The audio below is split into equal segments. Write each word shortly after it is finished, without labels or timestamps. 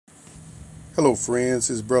Hello, friends.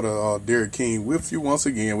 It's Brother Derek King with you once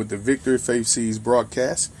again with the Victory Faith Seeds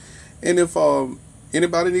broadcast. And if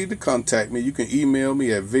anybody need to contact me, you can email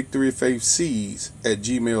me at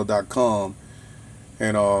victoryfaithseeds@gmail.com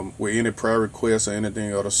and with any prayer requests or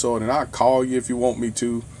anything of the sort. And I'll call you if you want me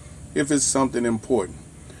to, if it's something important.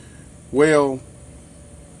 Well,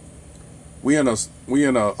 we in a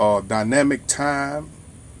dynamic time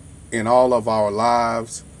in all of our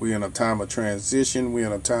lives. We're in a time of transition. We're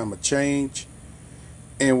in a time of change.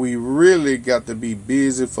 And we really got to be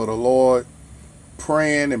busy for the Lord,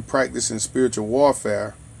 praying and practicing spiritual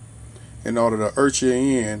warfare in order to usher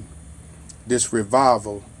in this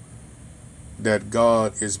revival that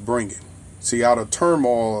God is bringing. See, out of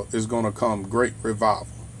turmoil is going to come great revival.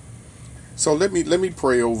 So let me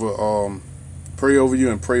pray over you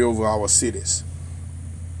and pray over our cities.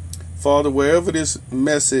 Father, wherever this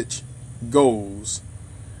message goes,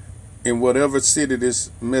 in whatever city this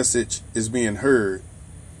message is being heard,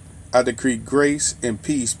 I decree grace and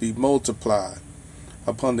peace be multiplied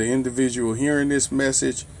upon the individual hearing this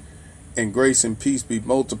message, and grace and peace be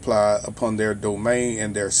multiplied upon their domain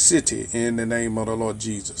and their city in the name of the Lord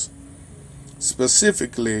Jesus.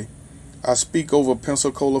 Specifically, I speak over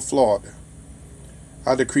Pensacola, Florida.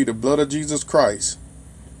 I decree the blood of Jesus Christ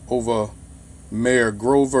over Mayor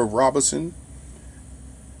Grover Robertson,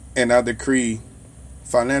 and I decree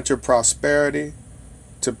financial prosperity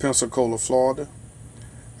to Pensacola, Florida.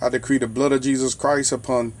 I decree the blood of Jesus Christ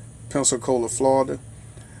upon Pensacola, Florida.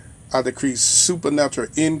 I decree supernatural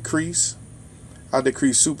increase. I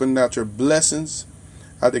decree supernatural blessings.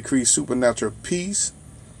 I decree supernatural peace.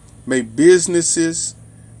 May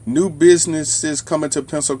new businesses come into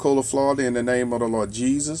Pensacola, Florida in the name of the Lord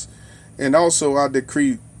Jesus. And also I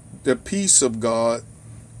decree the peace of God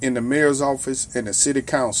in the mayor's office and the city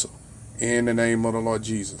council in the name of the Lord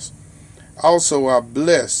Jesus. Also, I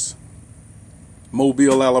bless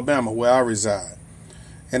Mobile, Alabama, where I reside.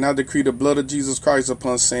 And I decree the blood of Jesus Christ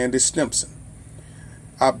upon Sandy Stimpson.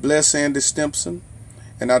 I bless Sandy Stimpson,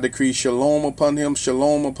 and I decree shalom upon him,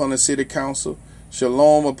 shalom upon the city council,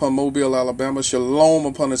 shalom upon Mobile, Alabama, shalom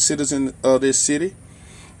upon the citizens of this city.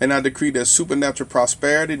 And I decree that supernatural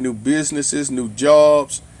prosperity, new businesses, new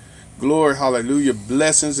jobs, glory, hallelujah,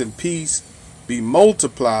 blessings and peace be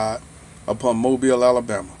multiplied upon Mobile,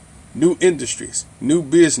 Alabama. New industries, new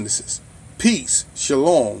businesses, peace,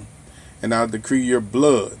 shalom. And I decree your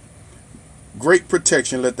blood, great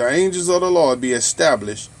protection. Let the angels of the Lord be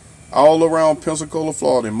established all around Pensacola,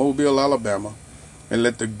 Florida, and Mobile, Alabama. And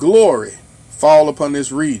let the glory fall upon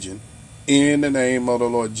this region in the name of the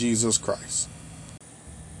Lord Jesus Christ.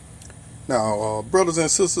 Now, brothers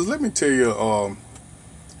and sisters, let me tell you, I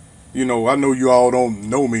know you all don't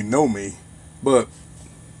know me, but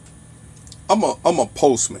I'm a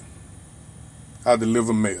postman. I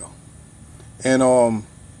deliver mail. And I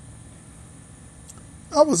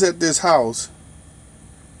was at this house.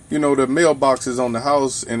 The mailbox is on the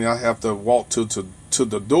house, and I have to walk to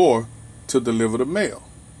the door to deliver the mail.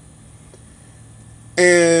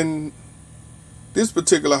 And this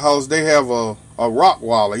particular house, they have a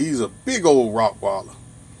Rottweiler. He's a big old Rottweiler.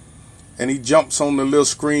 And he jumps on the little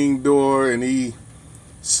screen door, and he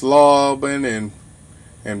slobbing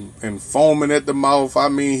and foaming at the mouth. I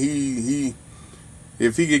mean, he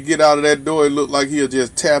if he could get out of that door, it looked like he'll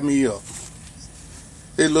just tap me up.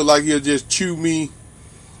 It looked like he'll just chew me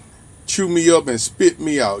up and spit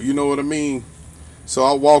me out. You know what I mean? So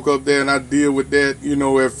I walk up there and I deal with that.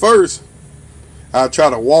 At first, I try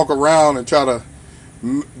to walk around and try to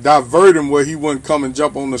divert him where he wouldn't come and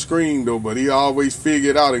jump on the screen door, but he always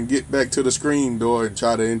figured out and get back to the screen door and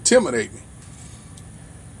try to intimidate me.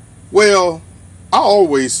 Well, I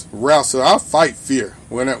always wrestle. I fight fear.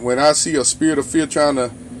 When I see a spirit of fear trying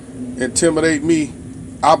to intimidate me,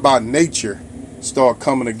 I by nature start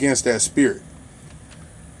coming against that spirit.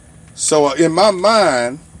 So in my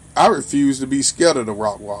mind, I refuse to be scared of the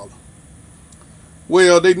Rottweiler.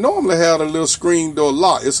 Well, they normally have a little screen door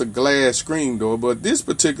lock. It's a glass screen door, but this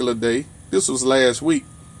particular day, this was last week,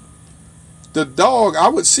 the dog, I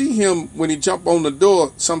would see him when he jumped on the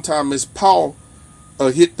door. Sometime his paw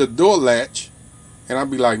hit the door latch, and I'd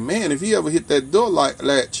be like, man, if he ever hit that door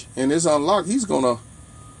latch and it's unlocked, he's gonna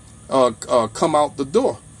come out the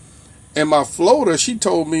door. And my floater, she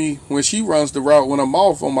told me when she runs the route when I'm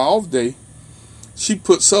off on my off day, she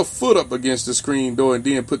puts her foot up against the screen door and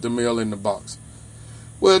then put the mail in the box.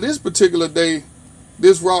 Well, this particular day,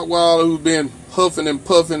 this Rottweiler who's been huffing and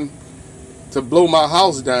puffing to blow my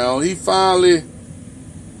house down, he finally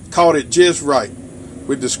caught it just right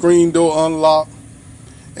with the screen door unlocked,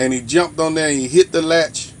 and he jumped on there and he hit the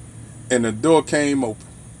latch, and the door came open.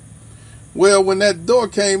 Well, when that door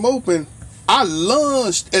came open, I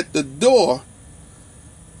lunged at the door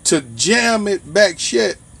to jam it back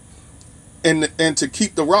shut and to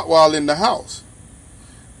keep the Rottweiler in the house.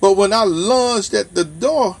 But when I lunged at the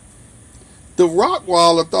door, the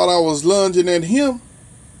Rottweiler thought I was lunging at him,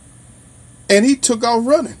 and he took off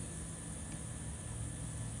running.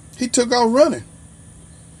 He took off running.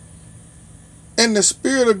 And the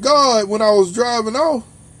Spirit of God, when I was driving off,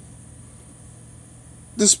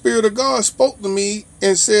 the Spirit of God spoke to me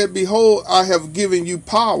and said, behold, I have given you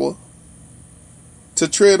power to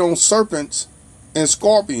tread on serpents and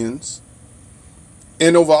scorpions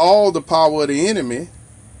and over all the power of the enemy,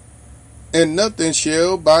 and nothing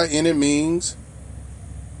shall by any means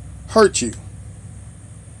hurt you.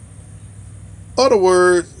 Other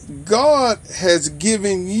words, God has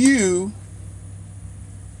given you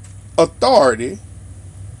authority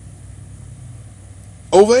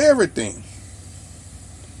over everything.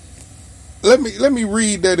 Let me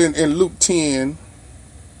read that in Luke 10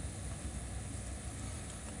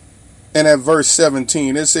 and at verse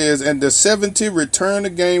 17. It says, and the 70 returned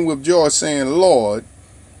again with joy, saying, Lord,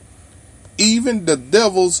 even the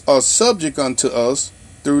devils are subject unto us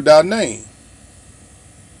through thy name.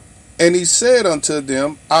 And he said unto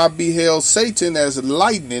them, I beheld Satan as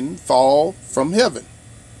lightning fall from heaven.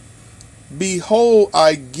 Behold,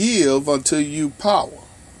 I give unto you power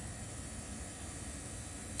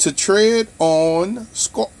to tread on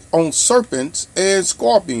serpents and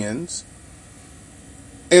scorpions,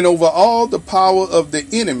 and over all the power of the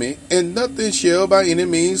enemy, and nothing shall by any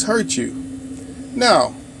means hurt you.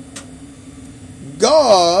 Now,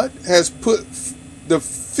 God has put the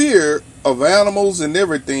fear of animals and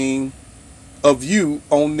everything of you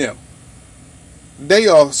on them. They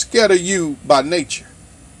are scared of you by nature.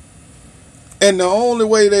 And the only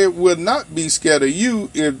way they will not be scared of you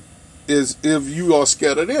is if you are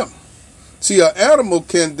scared of them. See, an animal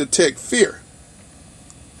can detect fear.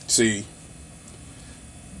 See,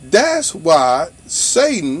 that's why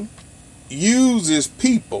Satan uses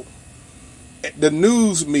people, the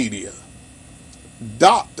news media,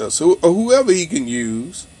 doctors, or whoever he can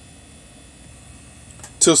use,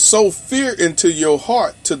 to sow fear into your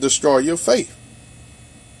heart to destroy your faith.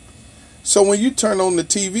 So when you turn on the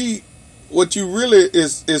TV, what you really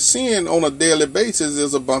is seeing on a daily basis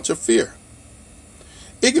is a bunch of fear.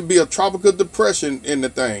 It could be a tropical depression in the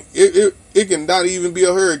thing. It can not even be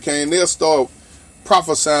a hurricane. They'll start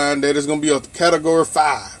prophesying that it's going to be a category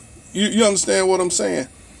 5. You understand what I'm saying?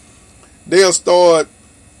 They'll start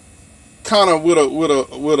kind of with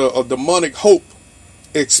a demonic hope,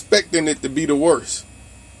 expecting it to be the worst.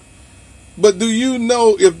 But do you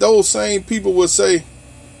know if those same people would say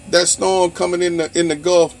that storm coming in the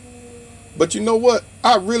Gulf, but you know what?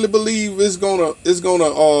 I really believe it's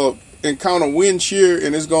gonna encounter wind shear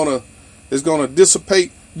and it's gonna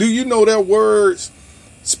dissipate. Do you know that words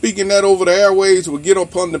speaking that over the airwaves will get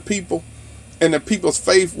upon the people, and the people's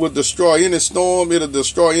faith will destroy any storm, it'll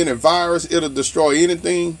destroy any virus, it'll destroy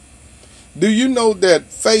anything? Do you know that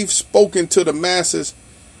faith spoken to the masses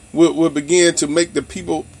will begin to make the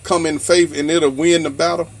people come in faith, and it'll win the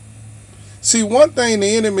battle? See, one thing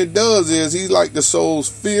the enemy does is he likes to sow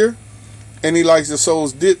fear, and he likes to sow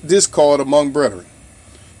discord among brethren.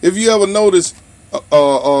 If you ever notice,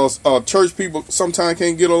 church people sometimes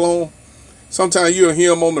can't get along. Sometimes you'll hear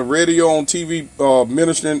them on the radio, on TV,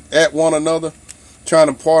 ministering at one another, trying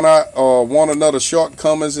to point out one another's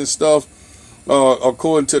shortcomings and stuff,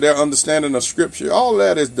 according to their understanding of Scripture. All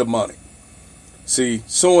that is demonic. See,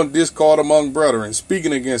 sowing discord among brethren,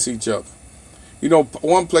 speaking against each other. You know,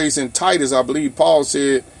 one place in Titus, I believe Paul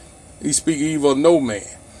said, he speak evil of no man.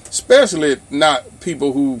 Especially not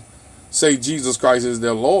people who say Jesus Christ is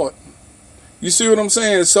their Lord. You see what I'm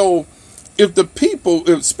saying? So, if the people,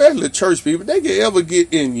 especially church people, they can ever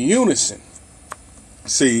get in unison.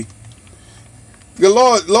 See, the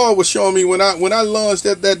Lord was showing me when I lunged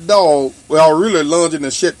at that dog, well, I really lunged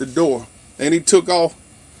and shut the door, and he took off.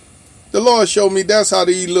 The Lord showed me that's how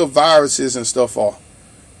these little viruses and stuff are.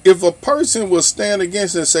 If a person will stand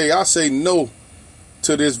against it and say, I say no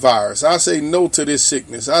to this virus, I say no to this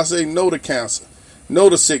sickness, I say no to cancer, no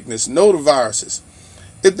to sickness, no to viruses.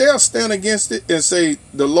 If they'll stand against it and say,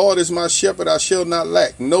 the Lord is my shepherd, I shall not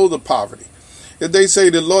lack, no to poverty. If they say,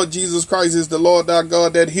 the Lord Jesus Christ is the Lord thy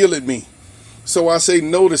God that healeth me, so I say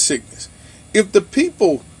no to sickness. If the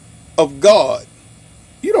people of God,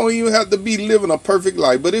 you don't even have to be living a perfect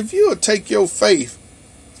life, but if you would take your faith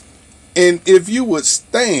and if you would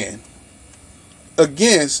stand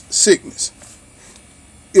against sickness,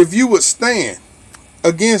 if you would stand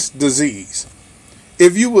against disease,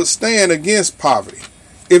 if you would stand against poverty,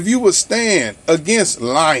 if you would stand against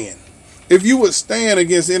lying, If you would stand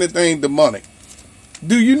against anything demonic,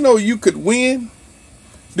 do you know you could win?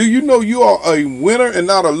 Do you know you are a winner and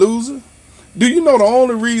not a loser? Do you know the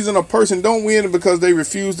only reason a person don't win is because they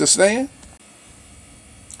refuse to stand?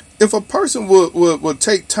 If a person would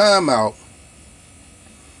take time out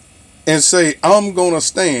and say, I'm going to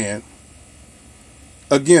stand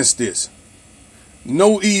against this.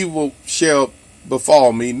 No evil shall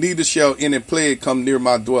befall me, neither shall any plague come near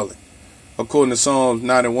my dwelling. According to Psalms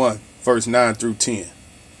 91, verse 9 through 10.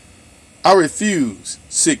 I refuse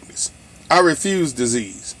sickness. I refuse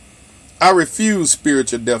disease. I refuse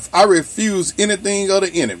spiritual death. I refuse anything of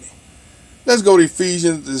the enemy. Let's go to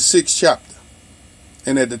Ephesians, the 6th chapter,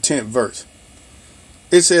 and at the 10th verse.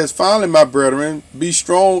 It says, finally, my brethren, be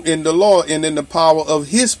strong in the Lord and in the power of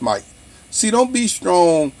his might. See, don't be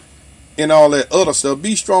strong in all that other stuff.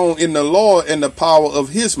 Be strong in the Lord and the power of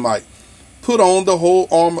his might. Put on the whole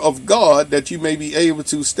armor of God that you may be able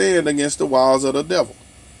to stand against the wiles of the devil.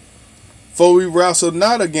 For we wrestle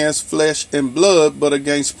not against flesh and blood, but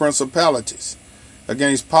against principalities,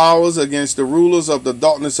 against powers, against the rulers of the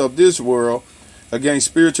darkness of this world, against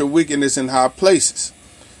spiritual wickedness in high places.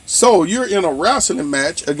 So you're in a wrestling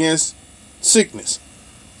match against sickness.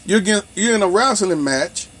 You're in a wrestling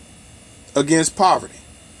match against poverty.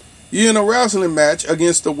 You're in a wrestling match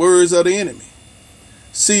against the words of the enemy.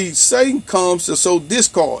 See, Satan comes to sow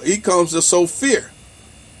discord. He comes to sow fear.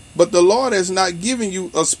 But the Lord has not given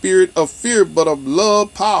you a spirit of fear, but of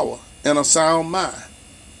love, power, and a sound mind.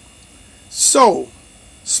 So,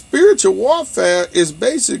 spiritual warfare is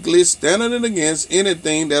basically standing against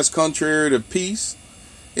anything that's contrary to peace,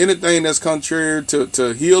 anything that's contrary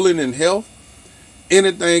to healing and health,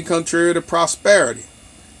 anything contrary to prosperity.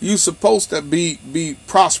 You're supposed to be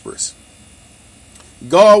prosperous.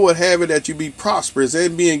 God would have it that you be prosperous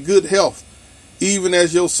and be in good health, even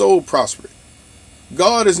as your soul prospereth.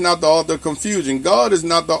 God is not the author of confusion. God is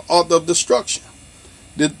not the author of destruction.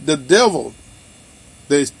 The devil,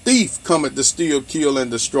 the thief, cometh to steal, kill, and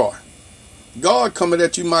destroy. God cometh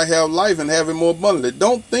that you might have life and have it more abundantly.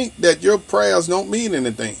 Don't think that your prayers don't mean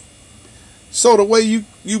anything. So the way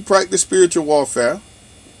you practice spiritual warfare,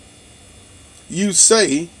 you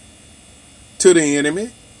say to the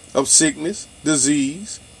enemy of sickness,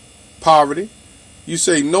 disease, poverty, you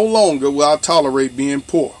say, no longer will I tolerate being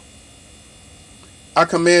poor. I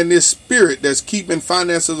command this spirit that's keeping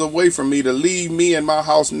finances away from me to leave me and my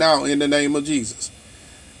house now in the name of Jesus.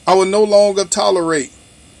 I will no longer tolerate,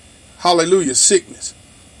 hallelujah, sickness.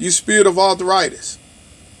 You spirit of arthritis.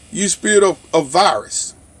 You spirit of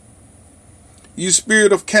virus. You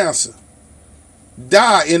spirit of cancer.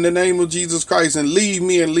 Die in the name of Jesus Christ and leave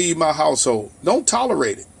me and leave my household. Don't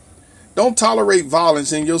tolerate it. Don't tolerate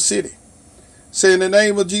violence in your city. Say, in the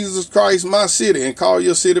name of Jesus Christ, my city, and call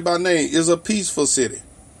your city by name, is a peaceful city.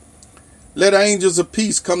 Let angels of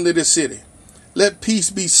peace come to this city. Let peace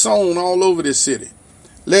be sown all over this city.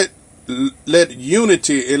 Let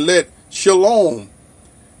unity and let shalom,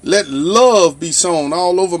 let love be sown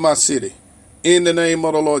all over my city in the name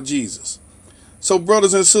of the Lord Jesus. So,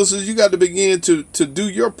 brothers and sisters, you got to begin to do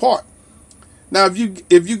your part. Now,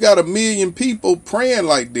 if you got 1 million people praying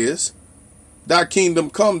like this, thy kingdom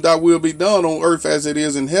come, thy will be done on earth as it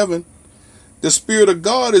is in heaven, the Spirit of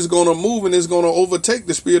God is going to move and is going to overtake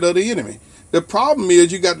the spirit of the enemy. The problem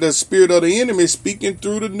is you got the spirit of the enemy speaking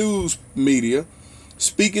through the news media,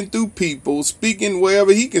 speaking through people, speaking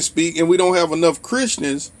wherever he can speak, and we don't have enough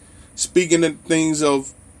Christians speaking the things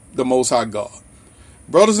of the Most High God.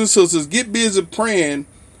 Brothers and sisters, get busy praying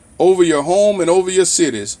over your home and over your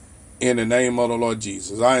cities in the name of the Lord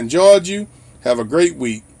Jesus. I enjoyed you. Have a great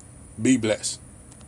week. Be blessed.